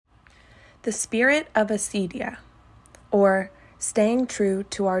The Spirit of Acedia, or Staying True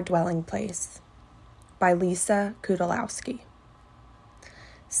to Our Dwelling Place, by Lisa Kudalowski.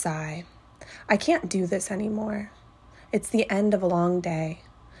 Sigh. I can't do this anymore. It's the end of a long day.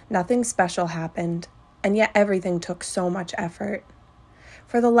 Nothing special happened, and yet everything took so much effort.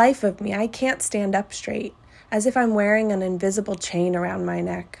 For the life of me, I can't stand up straight, as if I'm wearing an invisible chain around my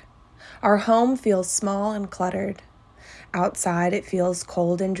neck. Our home feels small and cluttered. Outside, it feels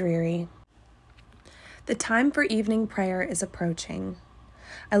cold and dreary. The time for evening prayer is approaching.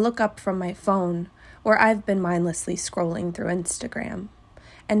 I look up from my phone, where I've been mindlessly scrolling through Instagram,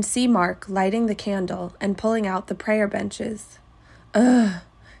 and see Mark lighting the candle and pulling out the prayer benches. Ugh,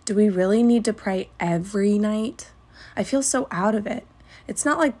 do we really need to pray every night? I feel so out of it. It's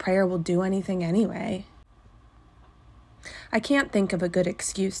not like prayer will do anything anyway. I can't think of a good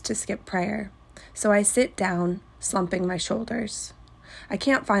excuse to skip prayer, so I sit down, slumping my shoulders. I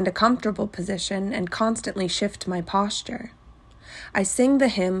can't find a comfortable position and constantly shift my posture. I sing the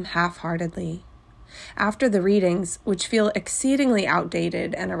hymn half-heartedly. After the readings, which feel exceedingly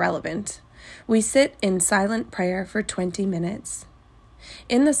outdated and irrelevant, we sit in silent prayer for 20 minutes.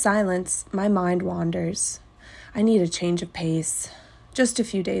 In the silence, my mind wanders. I need a change of pace, just a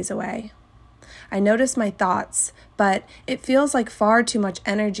few days away. I notice my thoughts, but it feels like far too much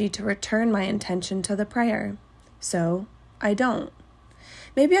energy to return my attention to the prayer. So, I don't.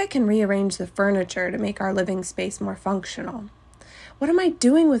 Maybe I can rearrange the furniture to make our living space more functional. What am I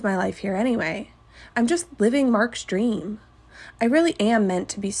doing with my life here anyway? I'm just living Mark's dream. I really am meant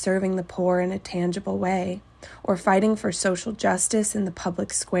to be serving the poor in a tangible way, or fighting for social justice in the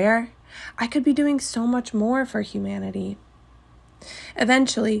public square. I could be doing so much more for humanity.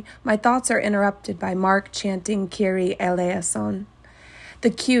 Eventually, my thoughts are interrupted by Mark chanting Kyrie eleison, the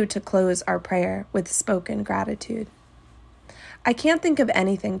cue to close our prayer with spoken gratitude. I can't think of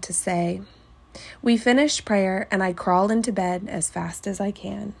anything to say. We finish prayer and I crawl into bed as fast as I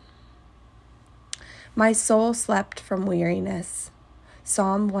can. My soul slept from weariness.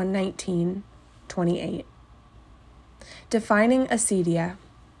 Psalm 119:28. Defining acedia.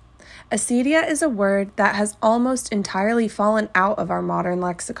 Acedia is a word that has almost entirely fallen out of our modern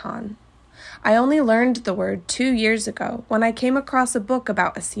lexicon. I only learned the word 2 years ago when I came across a book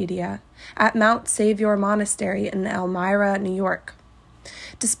about acedia at Mount Savior Monastery in Elmira, New York.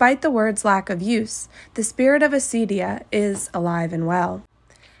 Despite the word's lack of use, the spirit of acedia is alive and well.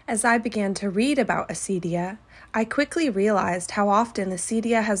 As I began to read about acedia, I quickly realized how often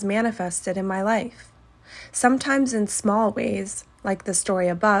acedia has manifested in my life. Sometimes in small ways, like the story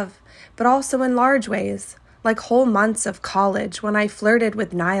above, but also in large ways, like whole months of college when I flirted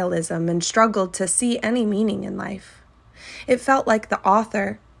with nihilism and struggled to see any meaning in life. It felt like the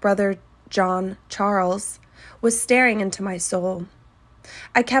author, Brother John Charles, was staring into my soul.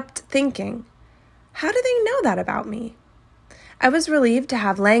 I kept thinking, how do they know that about me? I was relieved to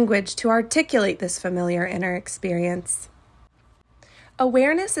have language to articulate this familiar inner experience.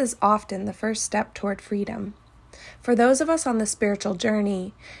 Awareness is often the first step toward freedom. For those of us on the spiritual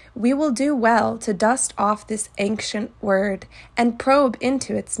journey, we will do well to dust off this ancient word and probe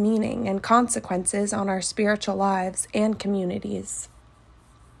into its meaning and consequences on our spiritual lives and communities.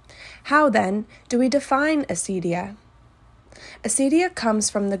 How, then, do we define acedia? Acedia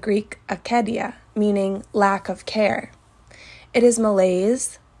comes from the Greek acedia, meaning lack of care. It is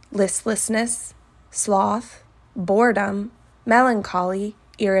malaise, listlessness, sloth, boredom, melancholy,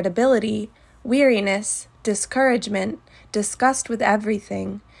 irritability, weariness, discouragement, disgust with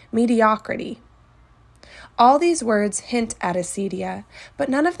everything, mediocrity. All these words hint at acedia, but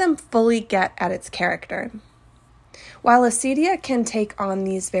none of them fully get at its character. While acedia can take on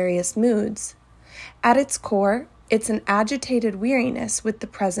these various moods, at its core, it's an agitated weariness with the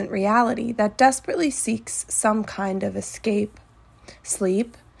present reality that desperately seeks some kind of escape.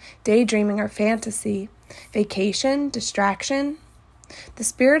 Sleep, daydreaming or fantasy, vacation, distraction. The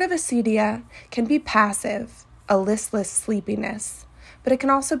spirit of acedia can be passive, a listless sleepiness, but it can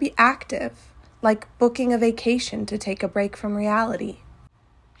also be active, like booking a vacation to take a break from reality.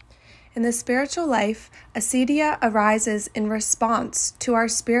 In the spiritual life, acedia arises in response to our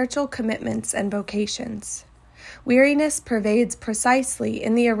spiritual commitments and vocations. Weariness pervades precisely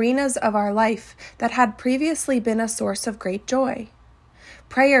in the arenas of our life that had previously been a source of great joy.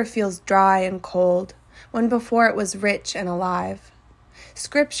 Prayer feels dry and cold, when before it was rich and alive.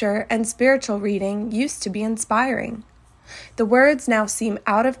 Scripture and spiritual reading used to be inspiring. The words now seem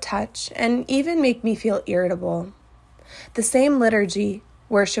out of touch and even make me feel irritable. The same liturgy,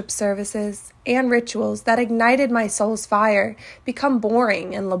 worship services, and rituals that ignited my soul's fire become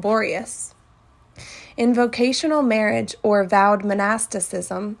boring and laborious. In vocational marriage or vowed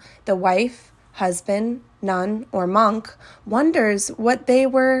monasticism, the wife, husband, nun, or monk wonders what they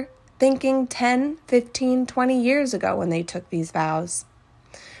were thinking 10, 15, 20 years ago when they took these vows.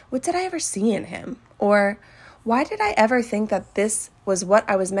 What did I ever see in him? Or why did I ever think that this was what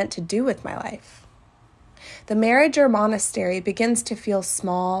I was meant to do with my life? The marriage or monastery begins to feel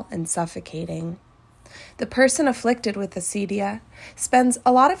small and suffocating. The person afflicted with acedia spends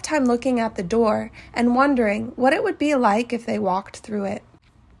a lot of time looking at the door and wondering what it would be like if they walked through it.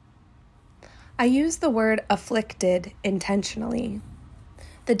 I use the word afflicted intentionally.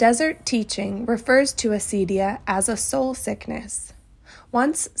 The desert teaching refers to acedia as a soul sickness.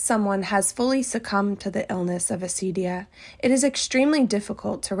 Once someone has fully succumbed to the illness of acedia, it is extremely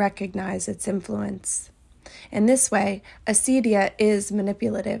difficult to recognize its influence. In this way, acedia is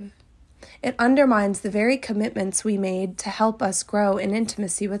manipulative. It undermines the very commitments we made to help us grow in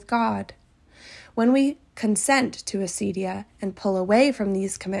intimacy with God. When we consent to acedia and pull away from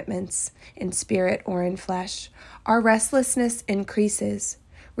these commitments, in spirit or in flesh, our restlessness increases.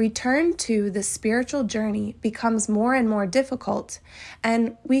 Return to the spiritual journey becomes more and more difficult,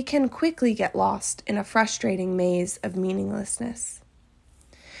 and we can quickly get lost in a frustrating maze of meaninglessness.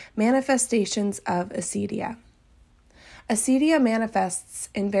 Manifestations of acedia. Acedia manifests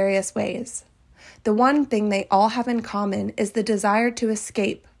in various ways. The one thing they all have in common is the desire to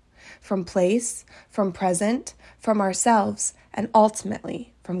escape from place, from present, from ourselves, and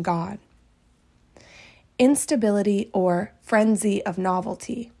ultimately from God. Instability or frenzy of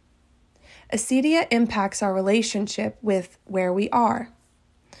novelty. Acedia impacts our relationship with where we are.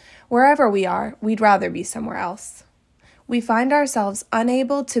 Wherever we are, we'd rather be somewhere else. We find ourselves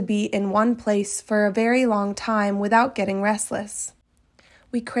unable to be in one place for a very long time without getting restless.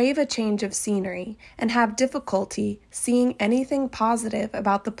 We crave a change of scenery and have difficulty seeing anything positive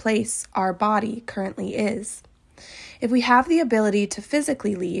about the place our body currently is. If we have the ability to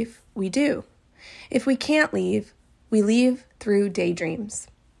physically leave, we do. If we can't leave, we leave through daydreams.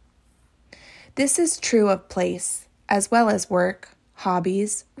 This is true of place, as well as work,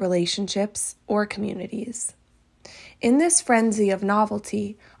 hobbies, relationships, or communities. In this frenzy of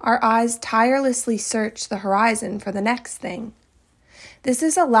novelty, our eyes tirelessly search the horizon for the next thing. This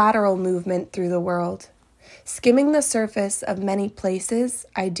is a lateral movement through the world, skimming the surface of many places,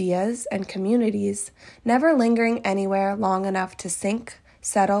 ideas, and communities, never lingering anywhere long enough to sink,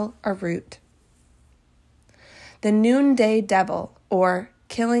 settle, or root. The noonday devil, or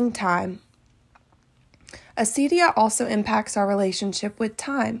killing time. Acedia also impacts our relationship with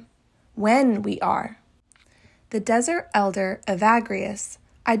time, when we are. The desert elder Evagrius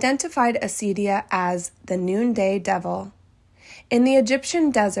identified acedia as the noonday devil. In the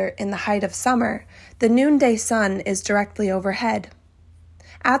Egyptian desert in the height of summer, the noonday sun is directly overhead.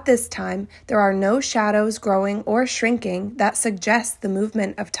 At this time, there are no shadows growing or shrinking that suggest the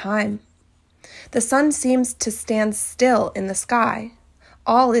movement of time. The sun seems to stand still in the sky.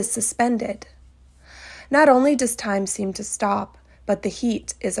 All is suspended. Not only does time seem to stop, but the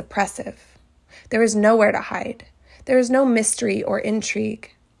heat is oppressive. There is nowhere to hide. There is no mystery or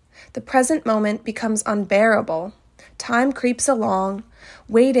intrigue. The present moment becomes unbearable. Time creeps along.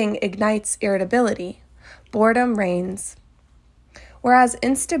 Waiting ignites irritability. Boredom reigns. Whereas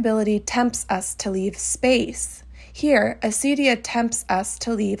instability tempts us to leave space, here acedia tempts us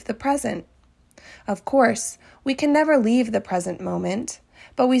to leave the present. Of course, we can never leave the present moment,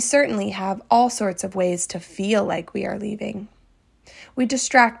 but we certainly have all sorts of ways to feel like we are leaving. We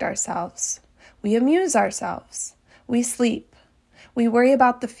distract ourselves. We amuse ourselves. We sleep. We worry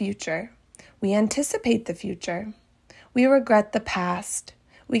about the future. We anticipate the future. We regret the past.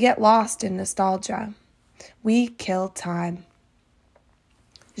 We get lost in nostalgia. We kill time.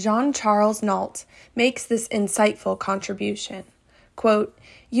 Jean-Charles Nault makes this insightful contribution. Quote,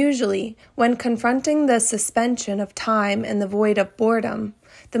 "Usually, when confronting the suspension of time and the void of boredom,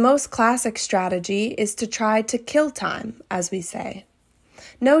 the most classic strategy is to try to kill time, as we say.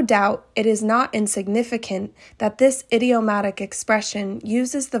 No doubt it is not insignificant that this idiomatic expression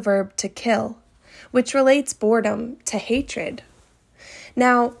uses the verb to kill, which relates boredom to hatred.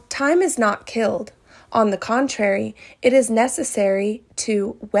 Now, time is not killed. On the contrary, it is necessary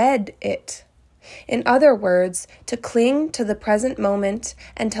to wed it. In other words, to cling to the present moment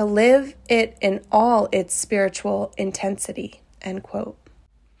and to live it in all its spiritual intensity." End quote.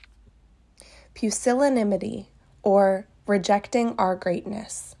 Pusillanimity, or rejecting our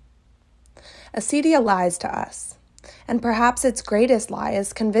greatness. Acedia lies to us, and perhaps its greatest lie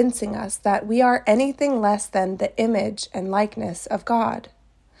is convincing us that we are anything less than the image and likeness of God.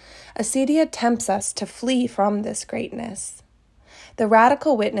 Acedia tempts us to flee from this greatness. The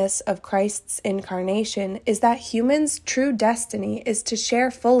radical witness of Christ's incarnation is that humans' true destiny is to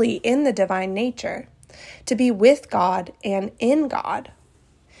share fully in the divine nature, to be with God and in God.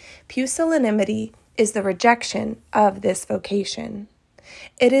 Pusillanimity is the rejection of this vocation.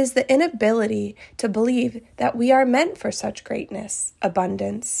 It is the inability to believe that we are meant for such greatness,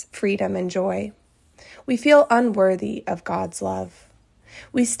 abundance, freedom, and joy. We feel unworthy of God's love.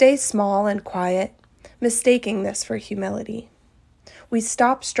 We stay small and quiet, mistaking this for humility. We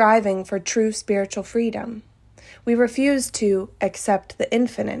stop striving for true spiritual freedom. We refuse to accept the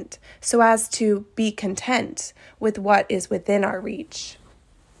infinite so as to be content with what is within our reach.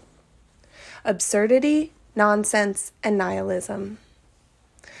 Absurdity, nonsense, and nihilism.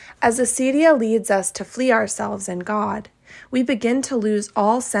 As Acedia leads us to flee ourselves and God, we begin to lose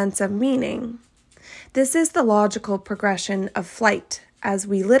all sense of meaning. This is the logical progression of flight, as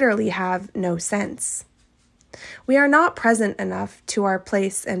we literally have no sense. We are not present enough to our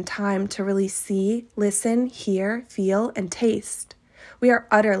place and time to really see, listen, hear, feel, and taste. We are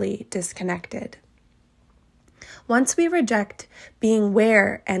utterly disconnected. Once we reject being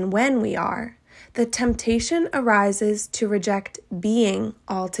where and when we are, the temptation arises to reject being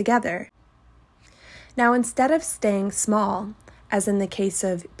altogether. Now, instead of staying small, as in the case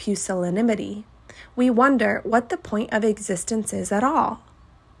of pusillanimity, we wonder what the point of existence is at all.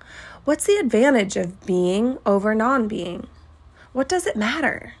 What's the advantage of being over non-being? What does it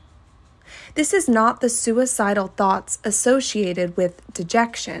matter? This is not the suicidal thoughts associated with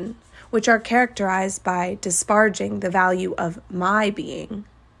dejection, which are characterized by disparaging the value of my being.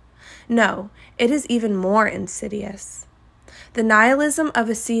 No, it is even more insidious. The nihilism of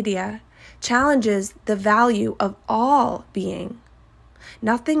Acedia challenges the value of all being.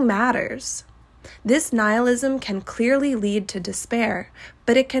 Nothing matters. This nihilism can clearly lead to despair,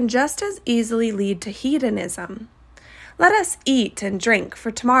 but it can just as easily lead to hedonism. Let us eat and drink,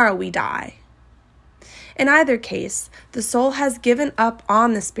 for tomorrow we die. In either case, the soul has given up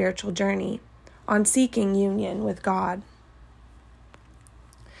on the spiritual journey, on seeking union with God.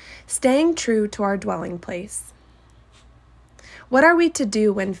 Staying true to our dwelling place. What are we to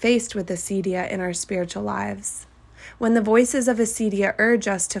do when faced with Acedia in our spiritual lives? When the voices of Acedia urge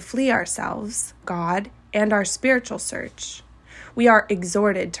us to flee ourselves, God, and our spiritual search, we are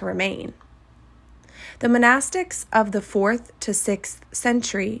exhorted to remain. The monastics of the 4th to 6th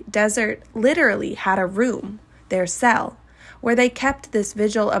century desert literally had a room, their cell, where they kept this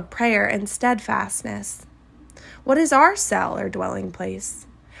vigil of prayer and steadfastness. What is our cell or dwelling place?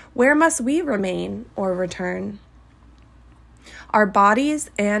 Where must we remain or return? Our bodies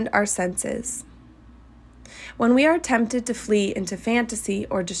and our senses. When we are tempted to flee into fantasy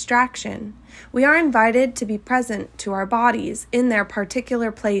or distraction, we are invited to be present to our bodies in their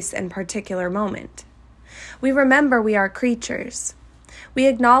particular place and particular moment. We remember we are creatures. We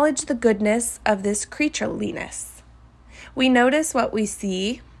acknowledge the goodness of this creatureliness. We notice what we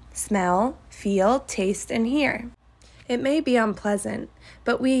see, smell, feel, taste, and hear. It may be unpleasant,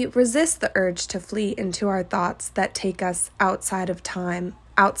 but we resist the urge to flee into our thoughts that take us outside of time,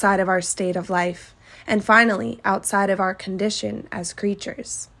 outside of our state of life, and finally, outside of our condition as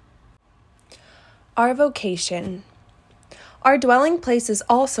creatures. Our vocation. Our dwelling place is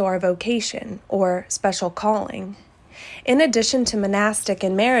also our vocation, or special calling. In addition to monastic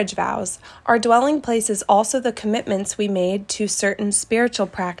and marriage vows, our dwelling place is also the commitments we made to certain spiritual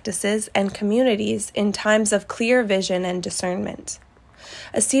practices and communities in times of clear vision and discernment.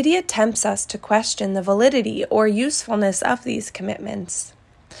 Acedia tempts us to question the validity or usefulness of these commitments.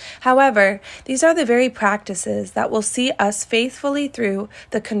 However, these are the very practices that will see us faithfully through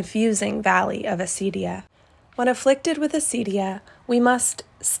the confusing valley of Acedia. When afflicted with Acedia, we must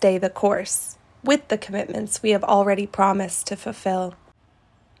stay the course, with the commitments we have already promised to fulfill.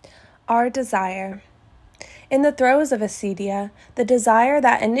 Our desire. In the throes of Acedia, the desire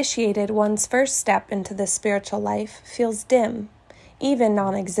that initiated one's first step into the spiritual life feels dim, even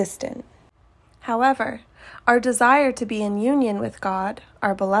non-existent. However, our desire to be in union with God,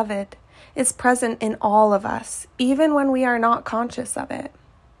 our beloved, is present in all of us, even when we are not conscious of it.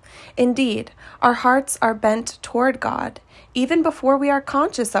 Indeed, our hearts are bent toward God, even before we are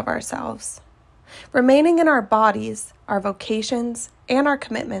conscious of ourselves. Remaining in our bodies, our vocations, and our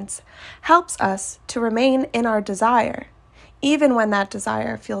commitments helps us to remain in our desire, even when that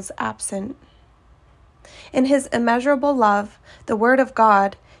desire feels absent. In his immeasurable love, the Word of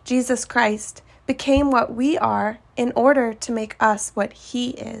God, Jesus Christ, became what we are in order to make us what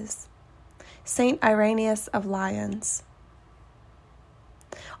he is. Saint Irenaeus of Lyons.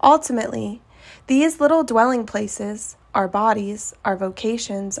 Ultimately, These little dwelling places, our bodies, our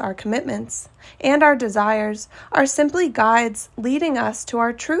vocations, our commitments, and our desires are simply guides leading us to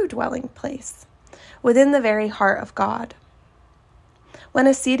our true dwelling place, within the very heart of God. When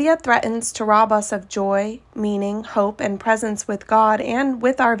Acedia threatens to rob us of joy, meaning, hope, and presence with God and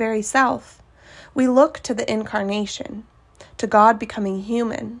with our very self, we look to the incarnation, to God becoming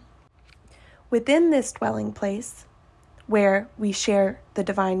human. Within this dwelling place, where we share the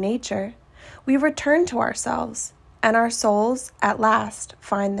divine nature, we return to ourselves, and our souls at last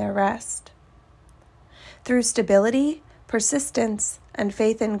find their rest. Through stability, persistence, and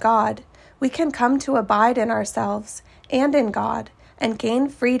faith in God, we can come to abide in ourselves and in God and gain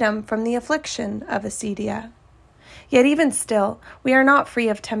freedom from the affliction of acedia. Yet even still, we are not free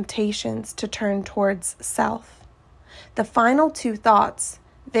of temptations to turn towards self. The final two thoughts,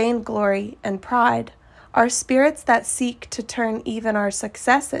 vainglory and pride, are spirits that seek to turn even our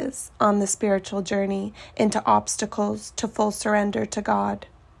successes on the spiritual journey into obstacles to full surrender to God.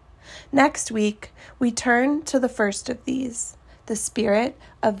 Next week, we turn to the first of these, the spirit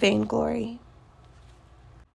of vainglory.